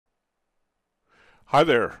Hi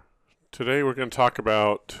there. Today we're going to talk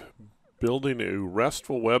about building a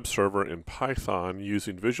RESTful web server in Python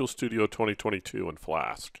using Visual Studio 2022 and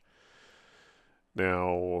Flask.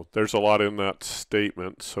 Now, there's a lot in that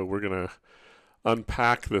statement, so we're going to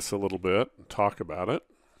unpack this a little bit and talk about it.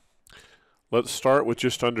 Let's start with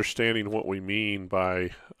just understanding what we mean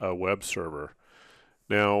by a web server.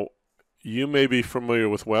 Now, you may be familiar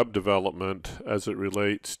with web development as it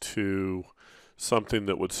relates to something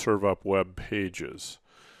that would serve up web pages.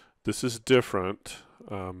 This is different.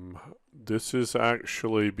 This is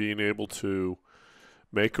actually being able to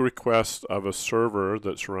make a request of a server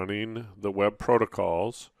that's running the web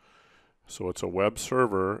protocols. So it's a web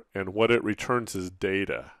server, and what it returns is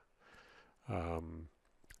data.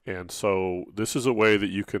 And so this is a way that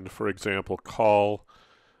you can, for example, call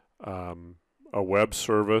a web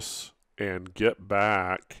service and get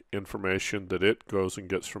back information that it goes and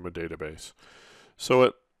gets from a database.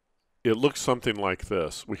 So it looks something like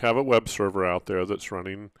this. We have a web server out there that's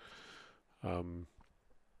running HTTP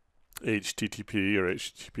or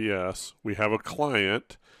HTTPS. We have a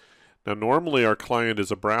client. Now normally our client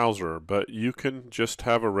is a browser, but you can just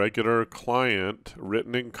have a regular client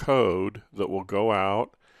written in code that will go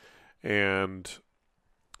out and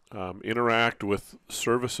interact with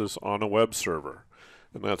services on a web server.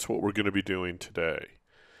 And that's what we're going to be doing today.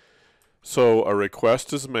 So a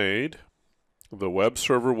request is made. The web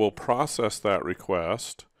server will process that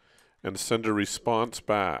request and send a response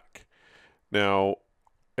back. Now,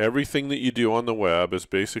 everything that you do on the web is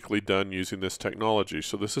basically done using this technology.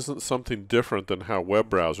 So this isn't something different than how web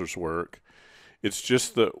browsers work. It's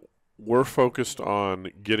just that we're focused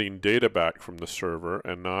on getting data back from the server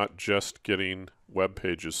and not just getting web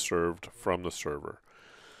pages served from the server.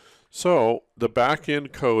 So the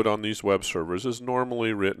back-end code on these web servers is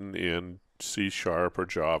normally written in C# or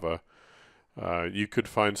Java. You could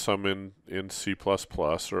find some in C++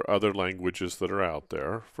 or other languages that are out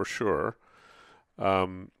there for sure,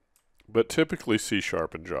 but typically C#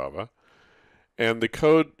 and Java. And the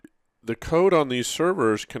code on these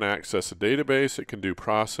servers can access a database, it can do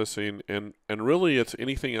processing, and really it's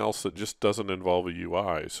anything else that just doesn't involve a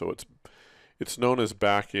UI. So it's known as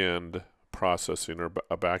back-end processing or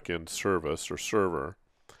a back-end service or server.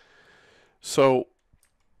 So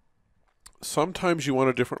sometimes you want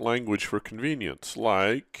a different language for convenience,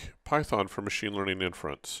 like Python for machine learning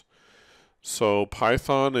inference. So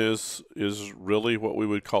Python is really what we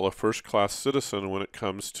would call a first-class citizen when it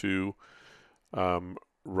comes to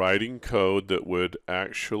writing code that would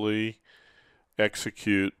actually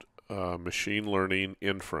execute machine learning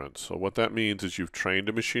inference. So what that means is you've trained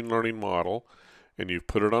a machine learning model and you've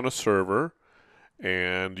put it on a server,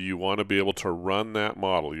 and you want to be able to run that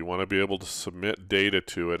model. You want to be able to submit data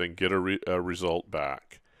to it and get a result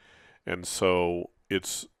back. And so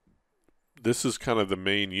this is kind of the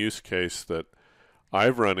main use case that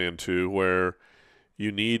I've run into, where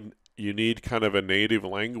you need kind of a native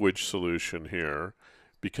language solution here,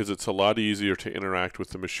 because it's a lot easier to interact with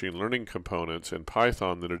the machine learning components in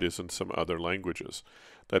Python than it is in some other languages.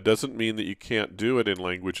 That doesn't mean that you can't do it in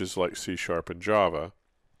languages like C# and Java.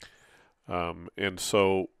 And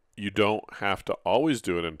so you don't have to always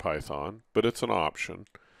do it in Python, but it's an option,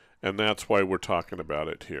 and that's why we're talking about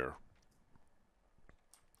it here.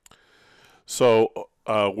 So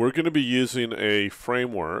we're going to be using a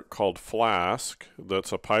framework called Flask.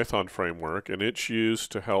 That's a Python framework, and it's used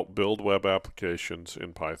to help build web applications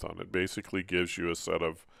in Python. It basically gives you a set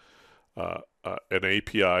of an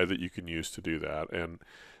API that you can use to do that. And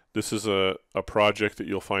this is a project that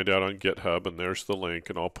you'll find out on GitHub, and there's the link,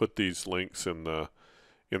 and I'll put these links in the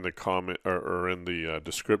comment or in the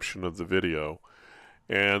description of the video.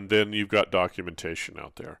 And then you've got documentation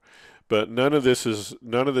out there. But none of this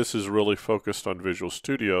is really focused on Visual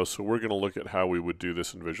Studio, so we're going to look at how we would do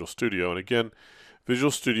this in Visual Studio. And again,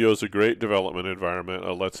 Visual Studio is a great development environment.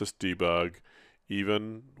 It lets us debug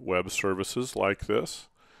even web services like this,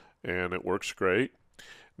 and it works great.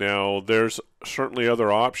 Now, there's certainly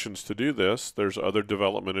other options to do this. There's other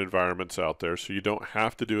development environments out there, so you don't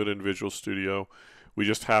have to do it in Visual Studio. We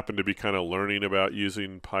just happen to be kind of learning about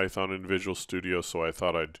using Python in Visual Studio, so I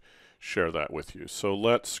thought I'd share that with you. So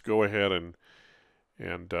let's go ahead and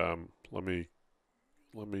let me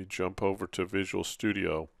jump over to Visual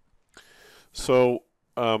Studio. So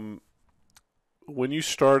when you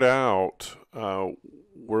start out,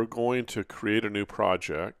 we're going to create a new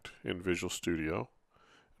project in Visual Studio.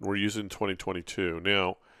 We're using 2022.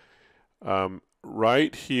 Now,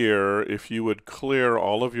 right here, if you would clear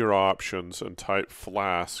all of your options and type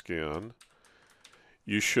Flask in,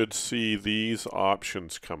 you should see these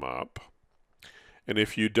options come up. And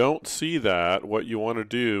if you don't see that, what you want to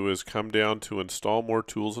do is come down to Install More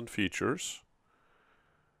Tools and Features,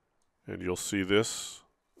 and you'll see this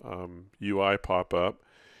UI pop up.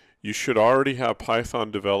 You should already have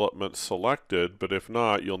Python development selected, but if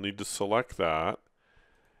not, you'll need to select that.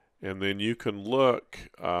 And then you can look,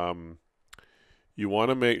 you want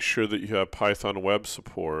to make sure that you have Python web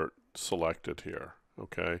support selected here.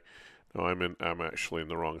 Okay. Now I'm actually in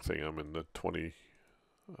the wrong thing. I'm in the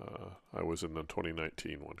I was in the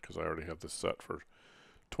 2019 one because I already have this set for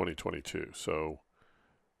 2022. So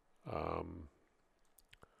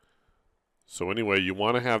anyway, you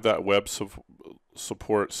want to have that web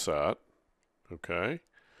support set, okay?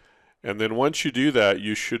 And then once you do that,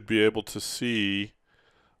 you should be able to see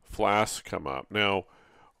Flask come up. Now,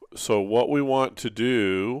 so what we want to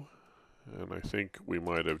do, and I think we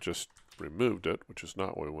might have just removed it, which is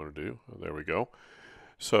not what we want to do. Oh, there we go.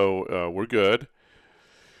 So we're good.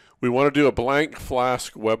 We want to do a blank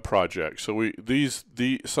Flask web project. So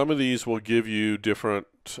some of these will give you different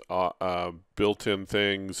built-in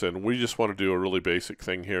things, and we just want to do a really basic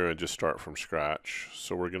thing here and just start from scratch.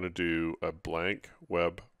 So we're going to do a blank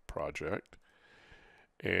web project,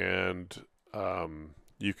 and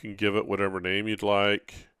you can give it whatever name you'd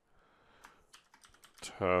like.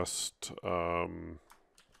 Test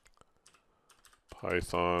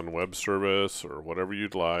Python web service or whatever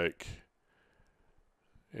you'd like.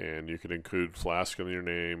 And you can include Flask in your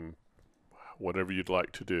name, whatever you'd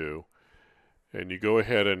like to do. And you go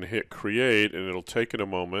ahead and hit create, and it'll take it a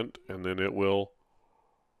moment, and then it will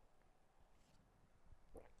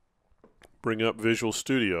bring up Visual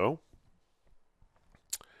Studio.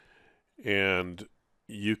 And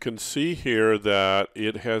you can see here that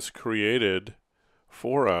it has created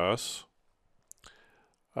for us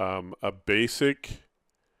a basic.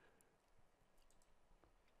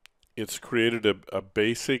 It's created a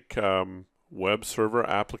basic web server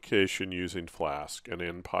application using Flask and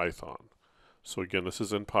in Python. So again, this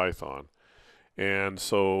is in Python, and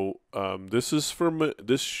so this is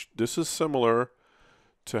similar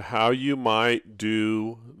to how you might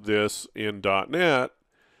do this in .NET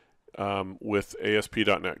with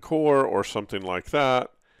ASP.NET Core or something like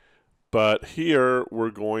that. But here we're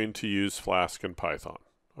going to use Flask and Python.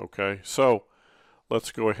 Okay, so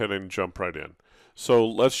let's go ahead and jump right in. So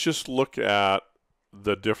let's just look at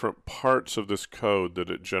the different parts of this code that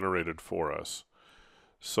it generated for us.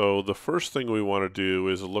 So the first thing we want to do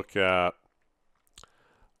is look at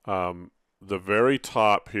the very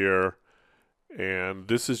top here, and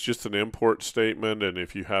this is just an import statement, and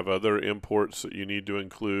if you have other imports that you need to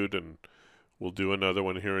include, and we'll do another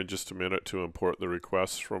one here in just a minute to import the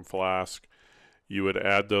requests from Flask, you would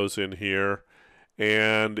add those in here.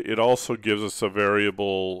 And it also gives us a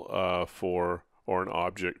variable or an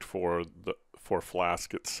object for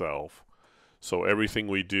Flask itself. So everything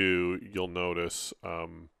we do, you'll notice,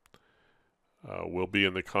 will be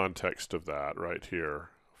in the context of that right here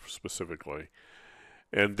specifically.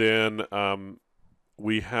 And then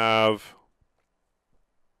we have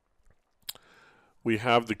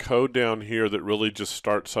the code down here that really just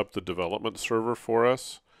starts up the development server for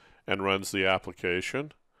us and runs the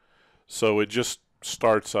application. So it just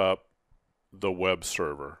starts up the web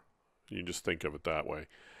server. You can just think of it that way.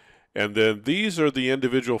 And then these are the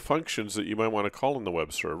individual functions that you might want to call in the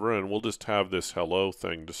web server, and we'll just have this hello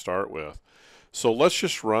thing to start with. So let's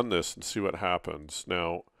just run this and see what happens.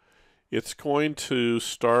 Now, it's going to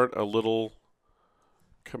start a little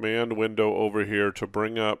command window over here to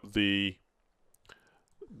bring up the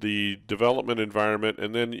development environment,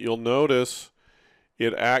 and then you'll notice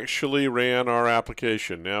it actually ran our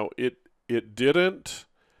application. Now, it didn't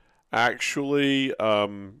actually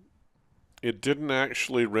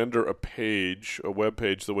render a web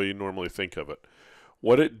page the way you normally think of it.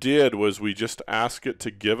 What it did was we just asked it to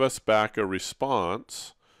give us back a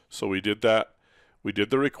response. So we did that. We did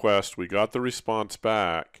the request. We got the response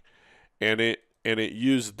back, and it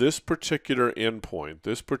used this particular endpoint,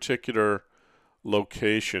 this particular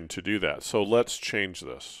location to do that. So let's change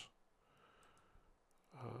this.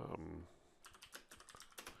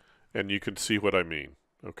 And you can see what I mean.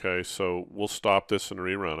 Okay, so we'll stop this and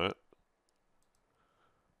rerun it.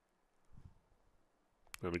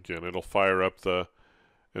 And again, it'll fire up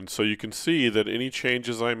and so you can see that any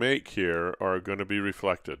changes I make here are going to be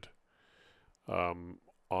reflected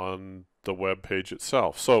on the web page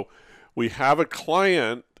itself. So we have a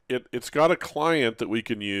client, it's got a client that we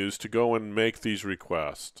can use to go and make these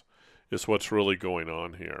requests, is what's really going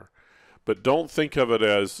on here. But don't think of it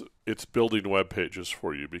as it's building web pages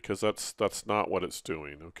for you, because that's not what it's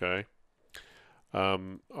doing, okay?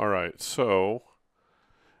 All right, so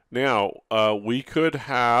now we could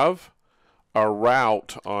have a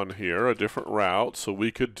route on here, a different route. So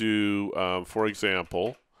we could do, for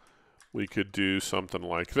example, we could do something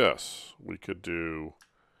like this. We could do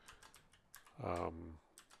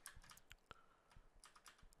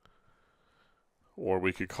or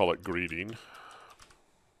we could call it greeting,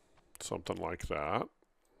 something like that.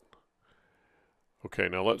 Okay,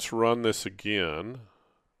 now let's run this again.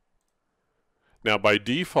 Now by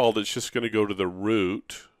default, it's just going to go to the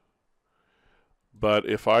root. But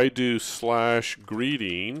if I do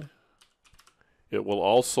 /greeting, it will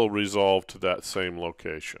also resolve to that same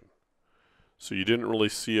location. So you didn't really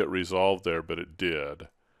see it resolve there, but it did.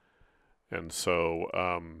 And so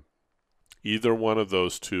either one of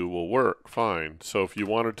those two will work fine. So if you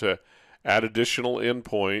wanted to add additional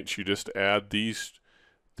endpoints, you just add these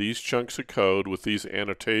chunks of code with these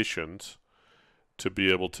annotations to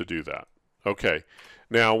be able to do that. Okay.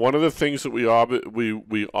 Now, one of the things that we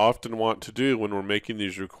often want to do when we're making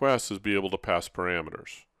these requests is be able to pass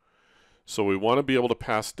parameters. So we want to be able to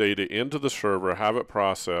pass data into the server, have it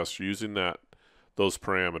processed using those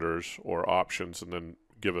parameters or options, and then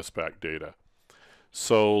give us back data.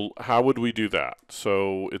 So how would we do that?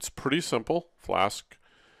 So it's pretty simple. Flask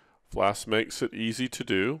makes it easy to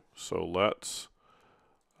do. So let's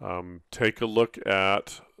take a look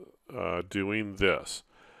at doing this.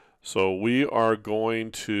 So we are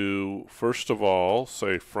going to, first of all,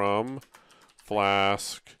 say from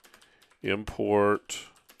Flask import,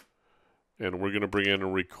 and we're going to bring in a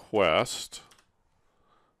request.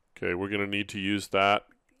 Okay, we're going to need to use that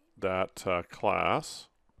class.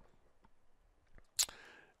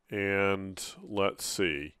 And let's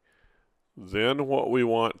see. Then what we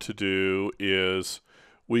want to do is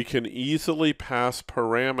we can easily pass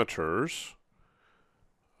parameters.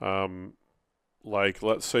 Like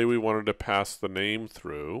let's say we wanted to pass the name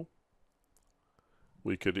through.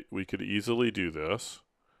 We could easily do this.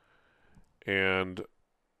 And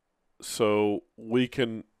so we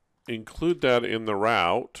can include that in the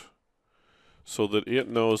route so that it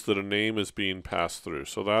knows that a name is being passed through.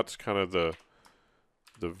 So that's kind of the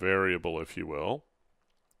variable, if you will.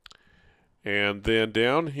 And then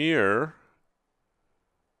down here,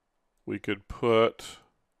 we could put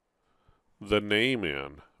the name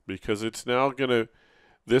in, because it's now going to,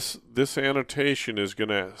 this annotation is going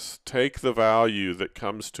to take the value that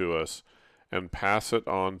comes to us and pass it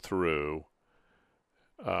on through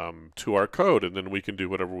to our code, and then we can do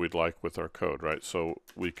whatever we'd like with our code, right? So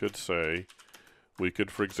we could say,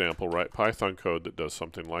 for example, write Python code that does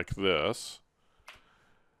something like this.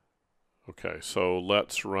 Okay, so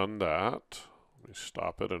let's run that. Let me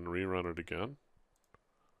stop it and rerun it again.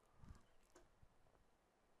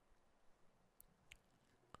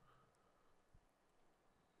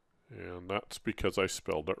 And that's because I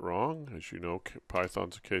spelled it wrong. As you know,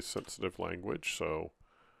 Python's a case-sensitive language, so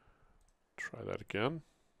try that again.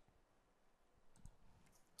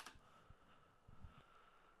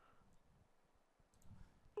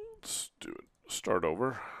 Let's do it. Start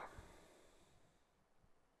over.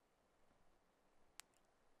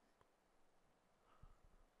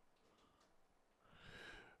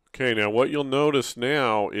 Okay, now what you'll notice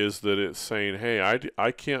now is that it's saying, hey,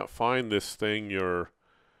 I can't find this thing you're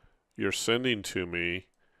sending to me,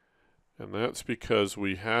 and that's because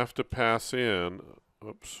we have to pass in,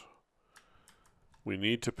 oops, we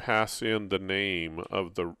need to pass in the name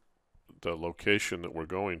of the location that we're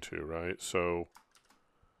going to, right? So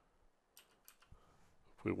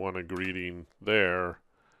if we want a greeting there,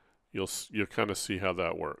 you'll kind of see how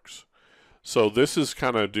that works. So this is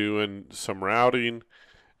kind of doing some routing,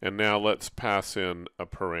 and now let's pass in a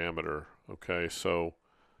parameter. Okay, so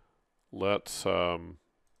let's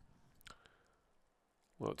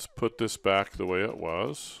put this back the way it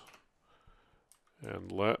was,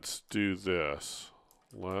 and let's do this.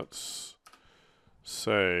 Let's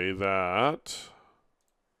say that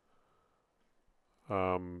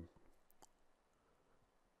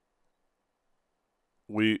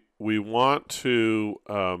we want to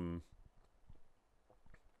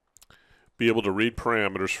be able to read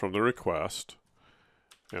parameters from the request,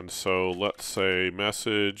 and so let's say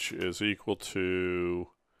message is equal to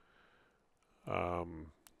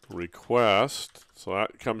request, so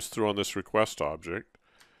that comes through on this request object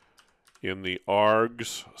in the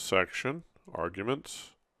args section,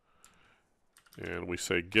 arguments, and we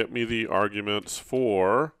say get me the arguments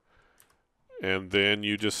for, and then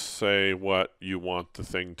you just say what you want the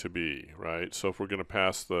thing to be, right? So if we're going to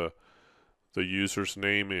pass the user's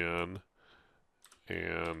name in,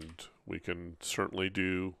 and we can certainly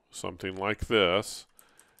do something like this,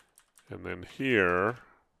 and then here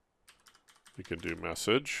we can do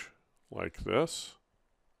message like this,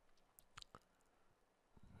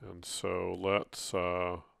 And so let's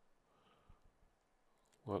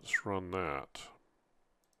run that.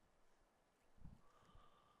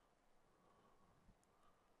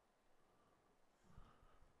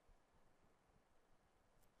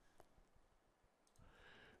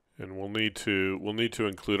 And we'll need to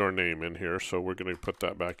include our name in here, so we're going to put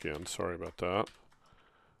that back in. Sorry about that.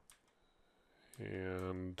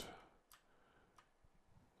 And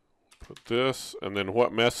put this, and then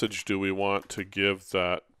what message do we want to give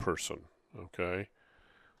that person? Okay,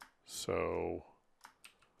 so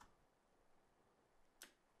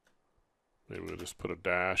maybe we'll just put a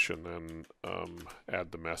dash and then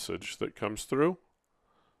add the message that comes through,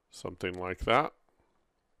 something like that.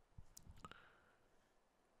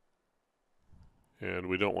 And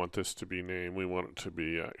we don't want this to be name. We want it to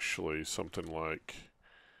be actually something like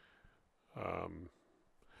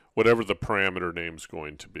whatever the parameter name's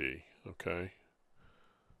going to be. Okay.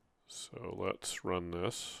 So let's run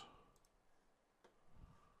this.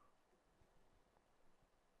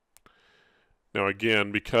 Now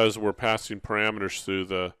again, because we're passing parameters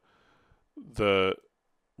through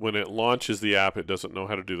when it launches the app, it doesn't know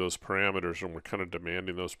how to do those parameters, and we're kind of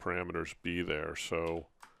demanding those parameters be there. So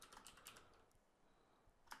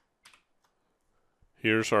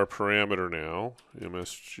here's our parameter now,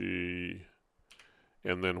 MSG,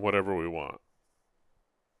 and then whatever we want.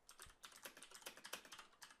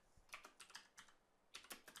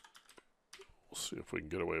 We'll see if we can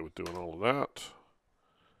get away with doing all of that.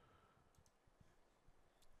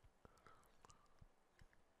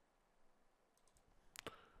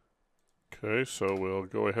 Okay, so we'll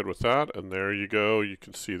go ahead with that, and there you go. You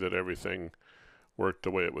can see that everything worked the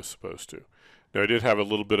way it was supposed to. Now I did have a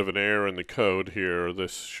little bit of an error in the code here.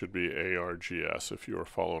 This should be ARGS if you are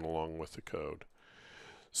following along with the code.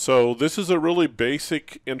 So this is a really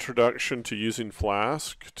basic introduction to using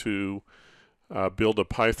Flask to build a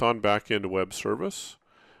Python backend web service.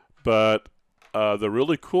 But the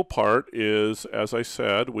really cool part is, as I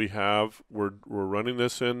said, we're running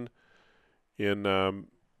this in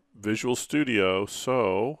Visual Studio.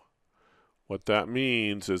 So what that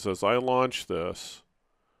means is, as I launch this,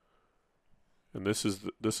 and this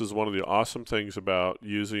is one of the awesome things about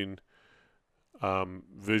using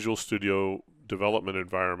Visual Studio development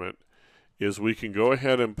environment, is we can go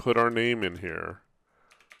ahead and put our name in here,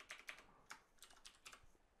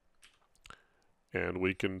 and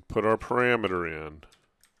we can put our parameter in.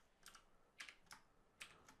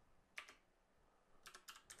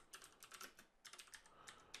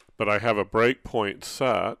 But I have a breakpoint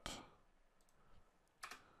set.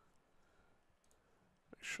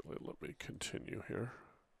 Actually, let me continue here.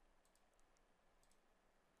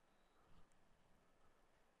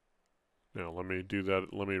 Now let me do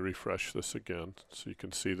that. Let me refresh this again so you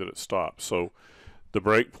can see that it stops. So the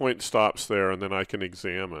breakpoint stops there, and then I can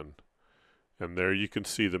examine. And there you can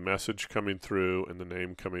see the message coming through and the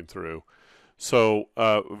name coming through. So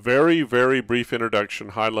very, very brief introduction,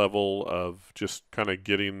 high level of just kind of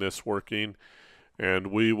getting this working. And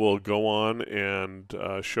we will go on and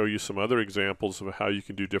show you some other examples of how you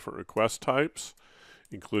can do different request types,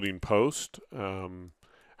 including post,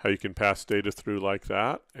 how you can pass data through like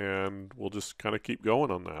that, and we'll just kind of keep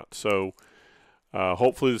going on that. So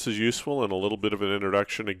hopefully this is useful and a little bit of an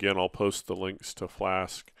introduction. Again, I'll post the links to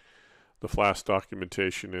Flask, the Flask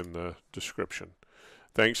documentation in the description.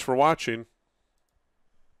 Thanks for watching.